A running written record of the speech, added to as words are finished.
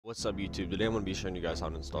What's up YouTube? Today I'm going to be showing you guys how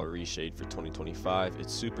to install Reshade for 2025.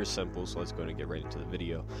 It's super simple, so let's go and get right into the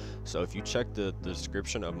video. So if you check the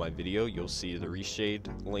description of my video, you'll see the Reshade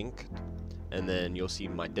link, and then you'll see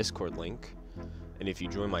my Discord link. And if you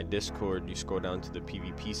join my Discord, you scroll down to the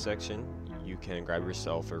PvP section, you can grab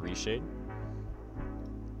yourself a Reshade.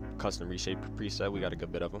 Custom Reshade preset, we got a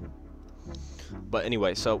good bit of them. But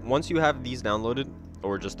anyway, so once you have these downloaded,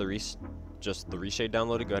 or just the Reshade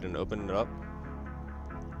downloaded, go ahead and open it up.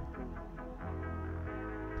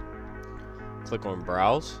 Click on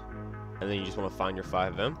browse, and then you just want to find your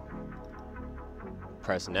FiveM.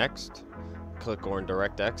 Press next. Click on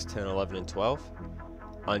DirectX 10, 11, and 12.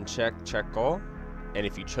 Uncheck check all. And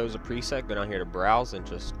if you chose a preset, go down here to browse and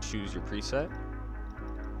just choose your preset.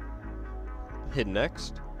 Hit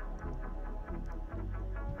next.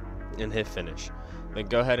 And hit finish. Then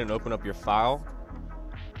go ahead and open up your file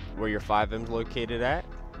where your FiveM is located at.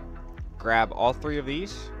 Grab all three of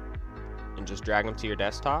these and just drag them to your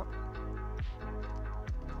desktop,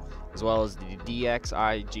 as well as the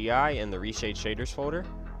DXIGI and the Reshade shaders folder.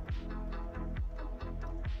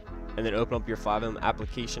 And then open up your FiveM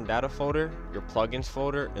application data folder, your plugins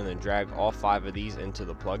folder, and then drag all 5 of these into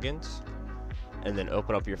the plugins. And then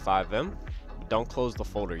open up your FiveM. Don't close the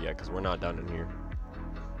folder yet because we're not done in here.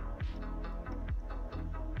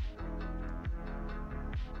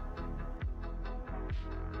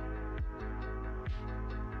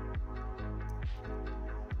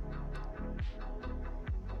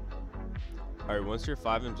 Alright, once your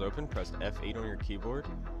FiveM's open, press F8 on your keyboard.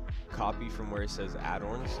 Copy from where it says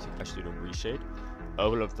add-ons to Reshade.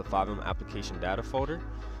 Open up the FiveM application data folder.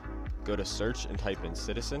 Go to search and type in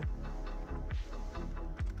citizen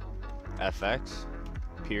FX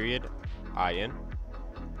period IN.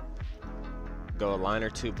 Go a line or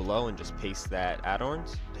two below and just paste that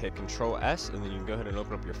add-ons. Hit Control S, and then you can go ahead and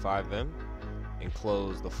open up your FiveM and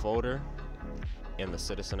close the folder and the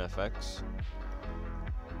citizen FX.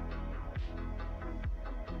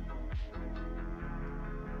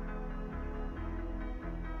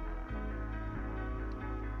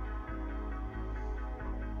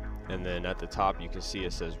 And then at the top you can see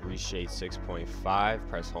it says Reshade 6.5.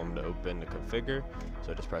 Press home to open the configure.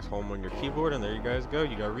 So just press home on your keyboard, and there you guys go.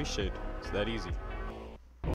 You got Reshade. It's that easy.